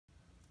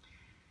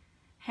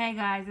Hey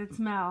guys, it's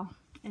Mel.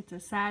 It's a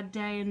sad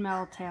day in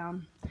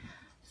Meltown.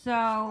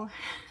 So,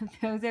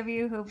 those of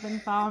you who've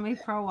been following me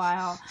for a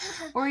while,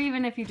 or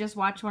even if you just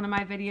watched one of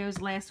my videos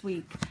last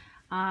week,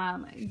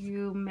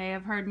 you may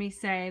have heard me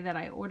say that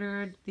I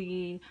ordered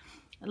the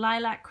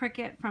lilac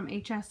cricket from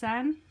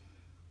HSN.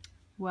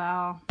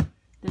 Well,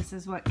 this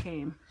is what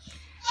came.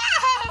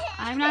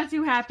 I'm not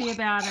too happy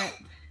about it.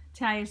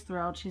 Talia's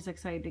thrilled. She's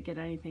excited to get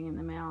anything in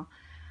the mail.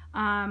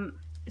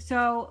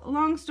 So,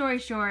 long story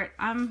short,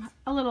 I'm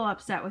a little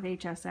upset with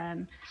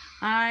HSN.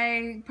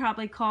 I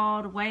probably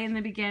called way in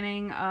the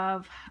beginning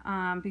of,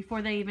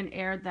 before they even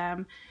aired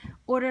them,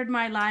 ordered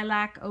my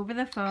lilac over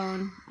the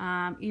phone,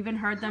 even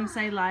heard them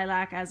say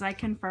lilac as I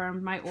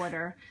confirmed my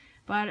order.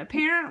 But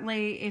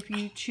apparently, if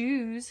you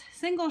choose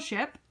single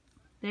ship,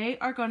 they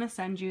are going to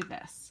send you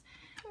this.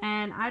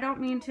 And I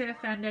don't mean to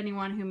offend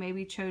anyone who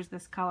maybe chose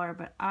this color,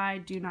 but I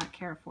do not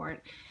care for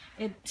it.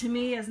 It, to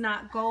me, is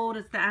not gold.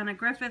 It's the Anna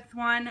Griffith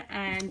one,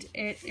 and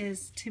it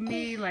is, to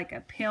me, like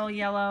a pale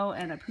yellow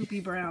and a poopy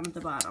brown at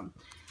the bottom.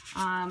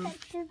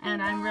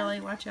 And I'm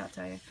really, watch out,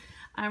 Talia.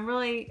 I'm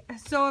really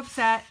so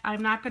upset.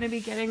 I'm not going to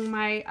be getting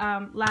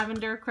my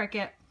lavender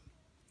cricket.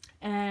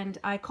 And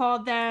I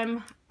called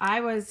them. I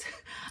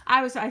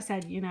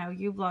said, you know,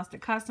 you've lost a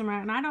customer,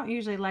 and I don't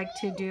usually like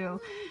to do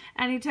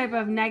any type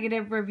of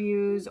negative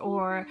reviews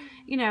or,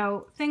 you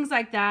know, things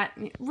like that.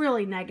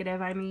 Really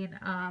negative, I mean.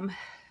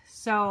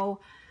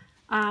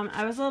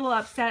 I was a little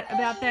upset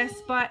about this,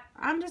 but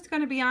I'm just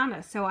going to be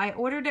honest. So I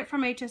ordered it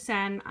from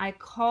HSN. I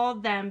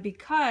called them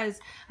because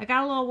I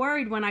got a little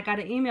worried when I got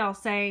an email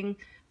saying,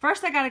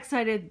 first I got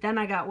excited, then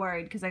I got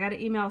worried because I got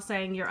an email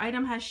saying your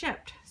item has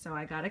shipped. So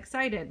I got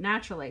excited,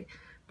 naturally.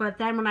 But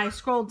then when I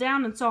scrolled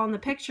down and saw in the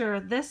picture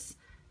this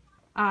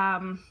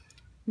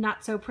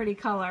not so pretty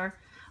color,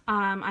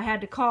 I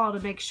had to call to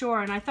make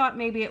sure. And I thought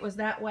maybe it was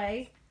that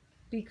way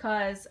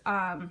because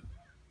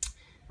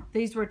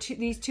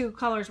these two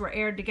colors were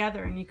aired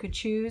together and you could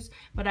choose.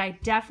 But I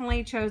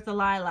definitely chose the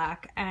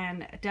lilac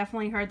and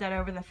definitely heard that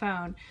over the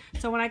phone.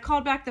 So when I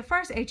called back the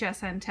first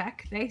HSN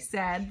tech, they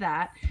said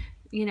that,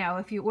 you know,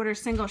 if you order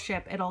single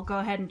ship, it'll go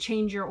ahead and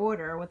change your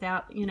order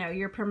without, you know,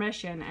 your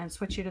permission and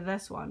switch you to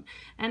this one.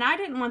 And I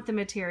didn't want the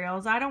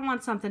materials. I don't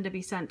want something to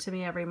be sent to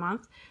me every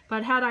month.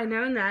 But had I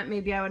known that,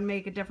 maybe I would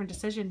make a different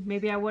decision.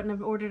 Maybe I wouldn't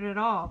have ordered it at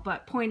all.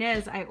 But point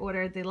is, I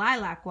ordered the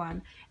lilac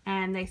one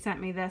and they sent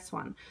me this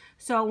one.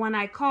 So when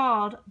I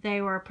called,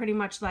 they were pretty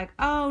much like,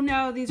 oh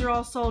no, these are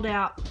all sold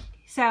out.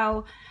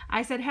 So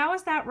I said, how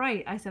is that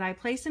right? I said, I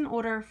placed an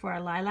order for a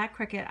lilac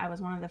cricket. I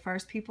was one of the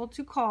first people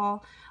to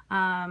call.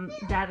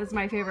 That is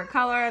my favorite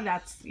color.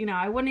 That's, you know,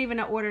 I wouldn't even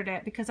have ordered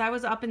it because I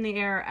was up in the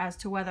air as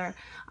to whether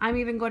I'm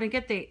even going to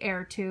get the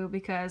Air 2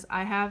 because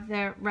I have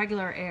the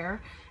regular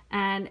Air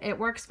and it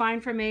works fine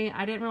for me.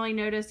 I didn't really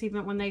notice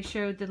even when they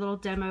showed the little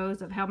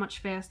demos of how much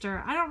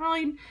faster. I don't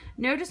really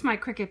notice my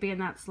cricket being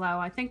that slow.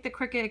 I think the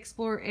Cricket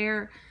Explorer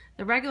Air,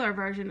 the regular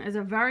version, is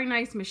a very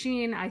nice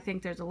machine. I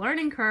think there's a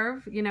learning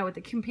curve, you know, with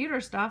the computer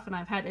stuff, and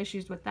I've had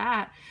issues with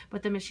that.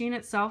 But the machine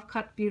itself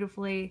cut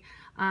beautifully.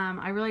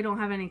 I really don't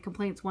have any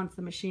complaints once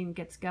the machine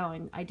gets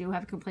going. I do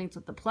have complaints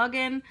with the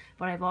plug-in,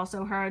 but I've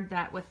also heard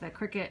that with the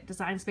Cricut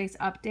Design Space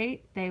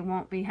update, they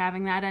won't be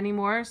having that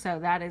anymore. So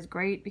that is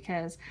great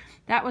because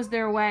that was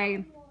their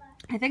way.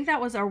 I think that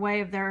was our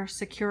way of their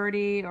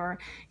security, or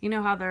you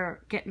know how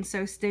they're getting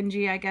so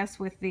stingy, I guess,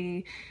 with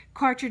the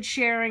cartridge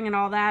sharing and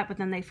all that, but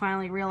then they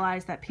finally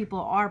realized that people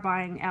are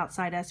buying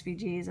outside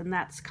SVGs, and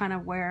that's kind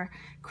of where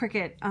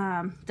Cricut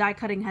die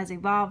cutting has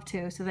evolved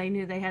to. So they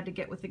knew they had to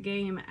get with the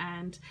game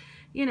and,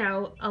 you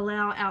know,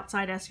 allow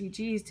outside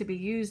SVGs to be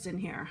used in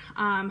here.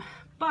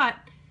 But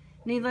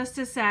needless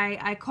to say,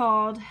 I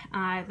called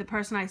the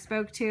person I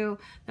spoke to.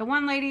 The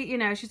one lady, you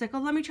know, she's like, oh,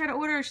 let me try to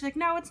order. She's like,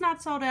 no, it's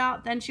not sold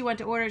out. Then she went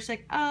to order. She's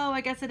like, oh,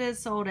 I guess it is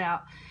sold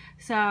out.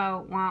 So,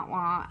 wah,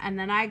 wah. And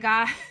then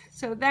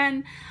so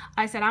then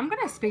I said, I'm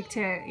going to speak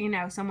to, you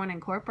know, someone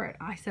in corporate.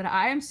 I said,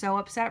 I am so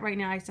upset right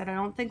now. I said, I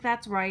don't think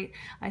that's right.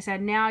 I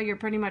said, now you're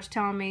pretty much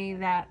telling me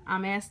that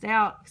I'm asked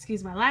out,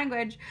 excuse my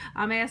language,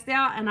 I'm asked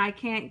out and I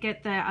can't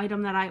get the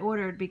item that I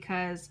ordered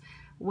because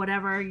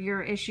whatever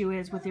your issue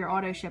is with your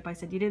auto ship. I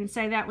said, you didn't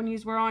say that when you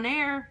were on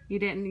air. You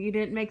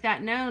didn't make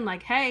that known.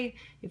 Like, hey,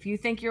 if you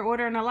think you're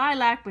ordering a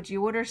lilac, but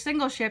you order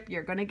single ship,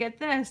 you're going to get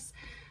this.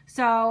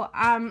 So,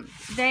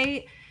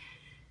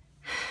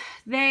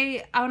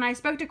 when I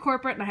spoke to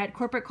corporate, and I had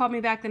corporate call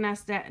me back the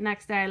next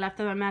day, I left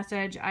them a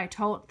message. I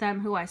told them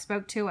who I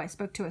spoke to. I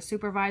spoke to a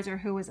supervisor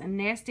who was a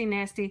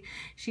nasty.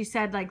 She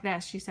said like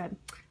this. She said,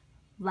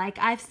 like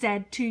I've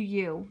said to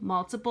you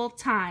multiple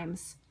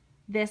times,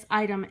 this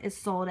item is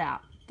sold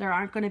out. There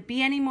aren't going to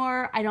be any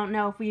more. I don't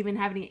know if we even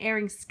have any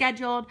airings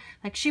scheduled.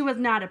 Like, she was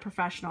not a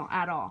professional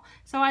at all.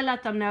 So I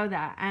let them know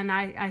that. And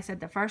I said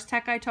the first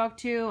tech I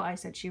talked to, I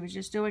said she was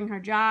just doing her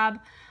job.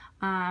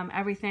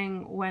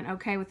 everything went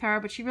okay with her,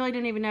 but she really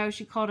didn't even know.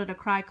 She called it a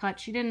cry cut.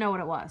 She didn't know what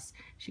it was.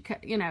 She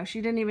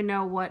didn't even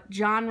know what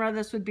genre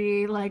this would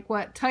be, like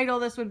what title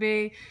this would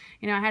be.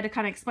 I had to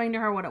kind of explain to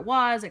her what it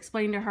was,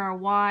 explain to her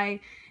why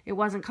it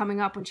wasn't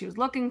coming up when she was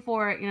looking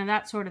for it,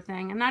 that sort of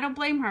thing. And I don't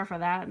blame her for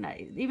that.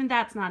 And even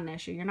that's not an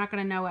issue. You're not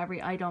going to know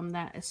every item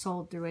that is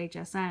sold through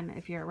HSN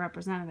if you're a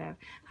representative.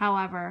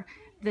 However,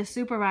 the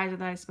supervisor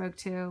that I spoke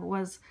to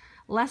was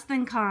less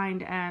than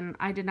kind, and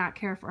I did not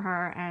care for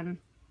her, and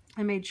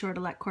I made sure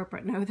to let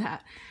corporate know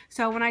that.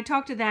 So when I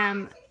talked to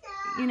them,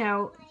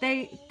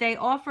 they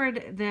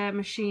offered the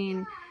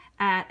machine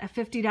at a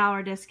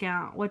 $50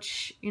 discount,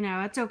 which,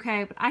 it's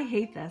okay, but I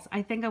hate this.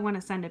 I think I want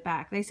to send it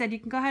back. They said you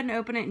can go ahead and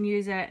open it and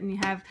use it, and you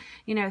have,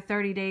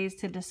 30 days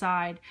to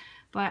decide.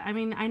 But I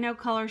mean, I know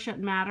color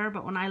shouldn't matter,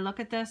 but when I look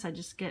at this, I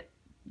just get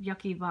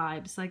yucky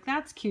vibes. Like,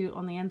 that's cute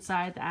on the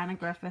inside, the Anna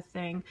Griffith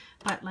thing,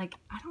 but like,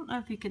 I don't know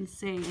if you can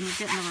see, and you're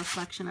getting a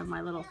reflection of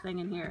my little thing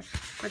in here,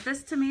 but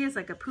this to me is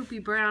like a poopy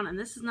brown, and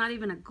this is not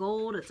even a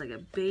gold. It's like a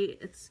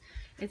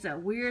it's a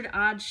weird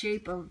odd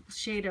shade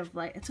of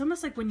like, it's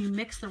almost like when you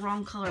mix the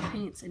wrong color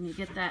paints and you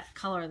get that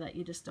color that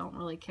you just don't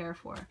really care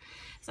for.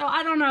 So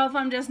I don't know if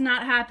I'm just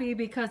not happy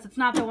because it's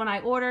not the one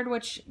I ordered,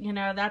 which,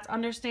 that's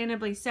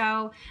understandably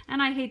so,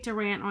 and I hate to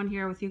rant on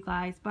here with you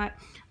guys, but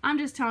I'm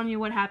just telling you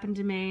what happened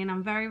to me, and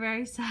I'm very,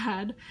 very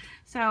sad.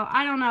 So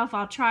I don't know if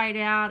I'll try it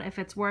out, if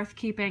it's worth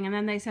keeping. And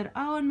then they said,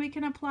 oh, and we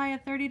can apply a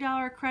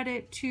 $30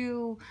 credit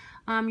to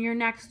your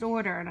next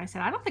order. And I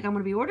said, I don't think I'm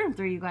going to be ordering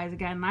through you guys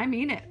again. And I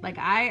mean it. Like,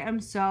 I am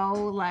so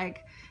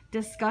like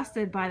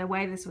disgusted by the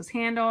way this was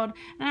handled.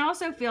 And I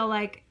also feel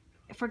like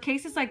for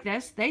cases like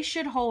this, they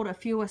should hold a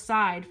few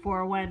aside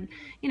for when,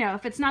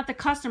 if it's not the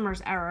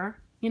customer's error,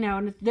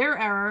 and it's their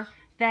error,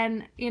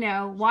 then,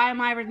 why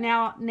am I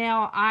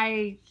now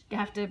I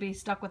have to be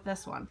stuck with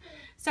this one?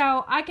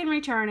 So I can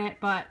return it,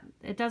 but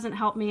it doesn't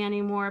help me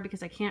anymore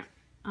because I can't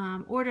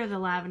order the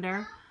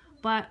lavender.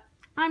 But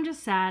I'm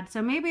just sad.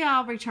 So maybe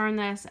I'll return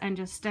this and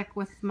just stick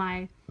with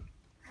my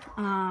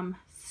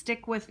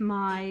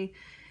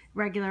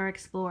regular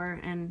Explorer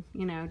and,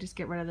 just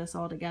get rid of this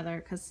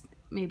altogether, because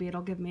maybe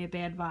it'll give me a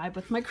bad vibe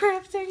with my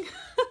crafting.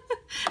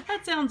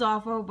 That sounds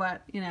awful,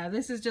 but,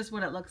 this is just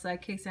what it looks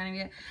like, in case any of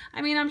you...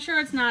 I mean, I'm sure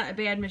it's not a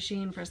bad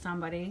machine for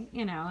somebody,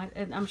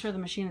 I'm sure the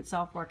machine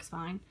itself works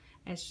fine.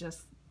 It's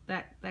just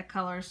that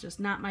color is just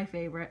not my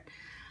favorite,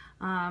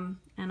 and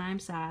I'm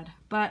sad.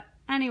 But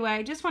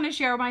anyway, just want to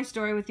share my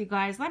story with you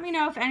guys. Let me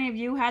know if any of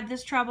you had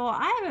this trouble.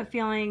 I have a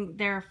feeling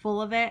they're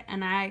full of it,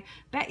 and I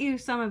bet you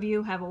some of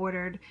you have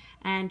ordered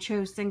and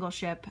chose single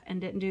ship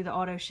and didn't do the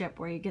auto ship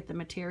where you get the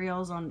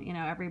materials on,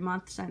 every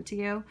month sent to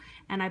you.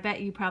 And I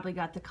bet you probably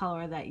got the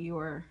color that you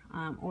were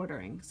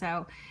ordering.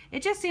 So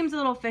it just seems a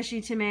little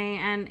fishy to me,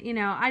 and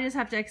I just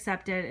have to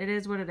accept it. It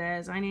is what it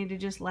is. I need to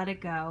just let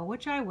it go,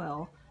 which I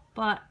will.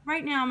 But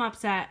right now I'm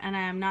upset, and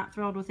I am not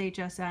thrilled with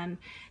HSN.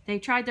 They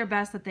tried their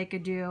best that they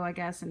could do, I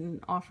guess,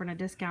 in offering a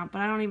discount, but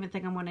I don't even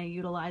think I'm going to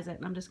utilize it,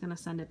 and I'm just going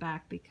to send it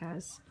back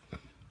because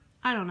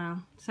I don't know.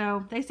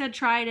 So they said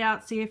try it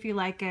out, see if you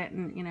like it,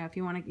 and if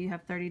you want to, you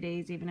have 30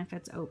 days even if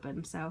it's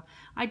open. So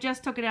I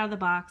just took it out of the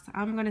box.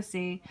 I'm going to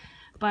see.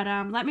 But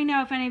let me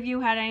know if any of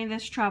you had any of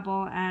this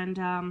trouble,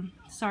 and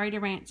sorry to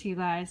rant to you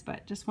guys,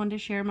 but just wanted to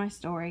share my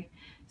story.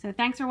 So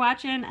thanks for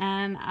watching,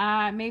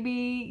 and maybe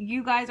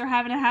you guys are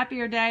having a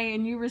happier day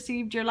and you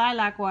received your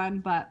lilac one,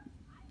 but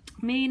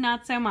me,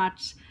 not so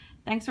much.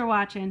 Thanks for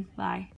watching. Bye.